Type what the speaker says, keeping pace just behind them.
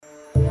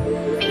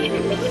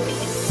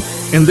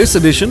In this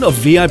edition of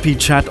VIP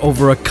Chat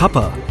over a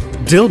cuppa,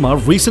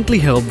 Dilmah recently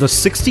held the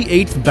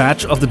 68th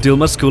batch of the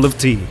Dilmah School of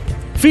Tea,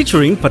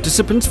 featuring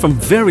participants from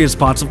various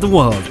parts of the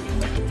world.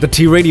 The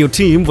Tea Radio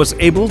team was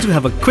able to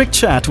have a quick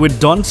chat with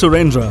Don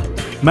Surendra,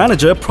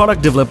 Manager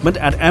Product Development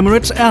at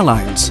Emirates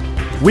Airlines.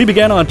 We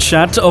began our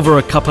chat over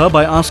a cuppa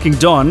by asking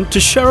Don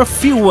to share a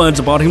few words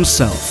about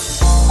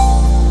himself.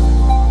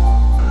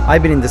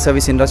 I've been in the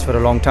service industry for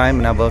a long time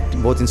and I've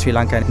worked both in Sri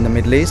Lanka and in the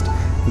Middle East.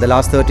 The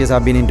last 30 years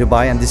I've been in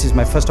Dubai and this is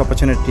my first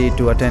opportunity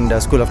to attend a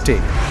School of Tea.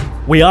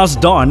 We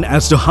asked Don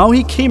as to how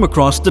he came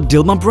across the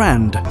Dilmah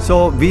brand.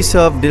 So we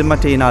serve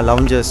Dilmah tea in our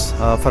lounges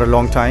for a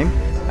long time,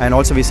 and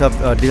also we serve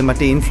Dilmah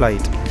tea in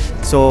flight.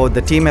 So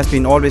the team has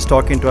been always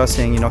talking to us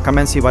saying, come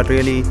and see what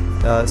really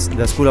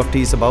the School of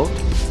Tea is about,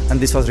 and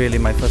this was really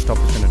my first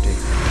opportunity.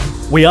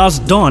 We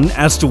asked Don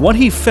as to what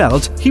he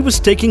felt he was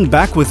taking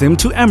back with him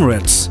to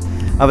Emirates.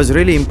 I was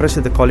really impressed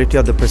with the quality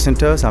of the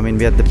presenters. I mean,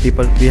 we had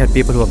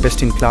people who are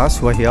best in class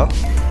who are here,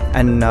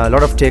 and a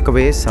lot of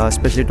takeaways,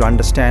 especially to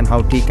understand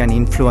how tea can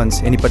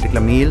influence any particular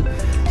meal,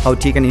 how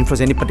tea can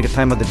influence any particular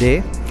time of the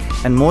day,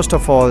 and most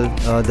of all,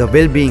 the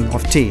well-being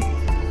of tea.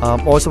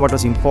 Also, what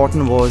was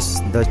important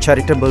was the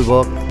charitable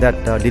work that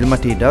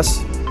Dilmah Tea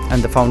does,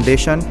 and the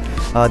foundation.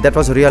 That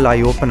was a real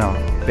eye-opener,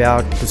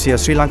 where to see a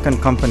Sri Lankan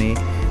company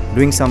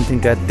doing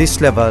something at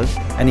this level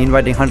and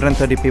inviting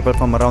 130 people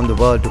from around the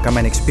world to come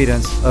and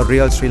experience a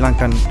real Sri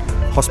Lankan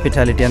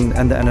hospitality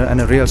and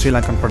a real Sri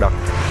Lankan product.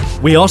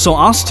 We also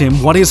asked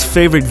him what his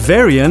favorite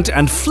variant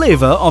and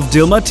flavor of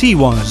Dilmah tea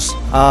was.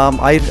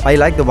 I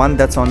like the one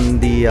that's on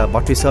the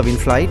what we serve in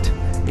flight.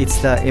 It's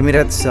the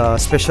Emirates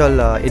special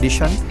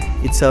edition.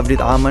 It's served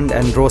with almond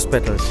and rose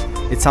petals.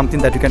 It's something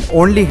that you can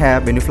only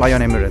have when you fly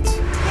on Emirates.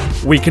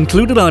 We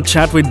concluded our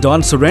chat with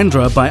Don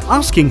Surendra by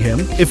asking him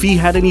if he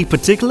had any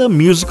particular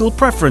musical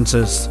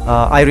preferences.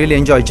 I really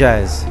enjoy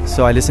jazz,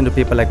 so I listen to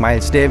people like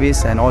Miles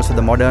Davis and also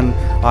the modern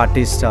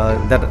artists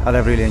that I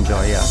really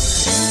enjoy. Yeah.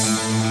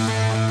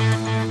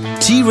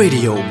 Tea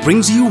Radio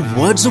brings you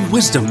words of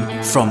wisdom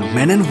from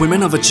men and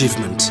women of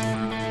achievement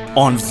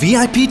on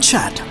VIP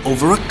Chat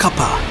over a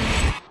cuppa.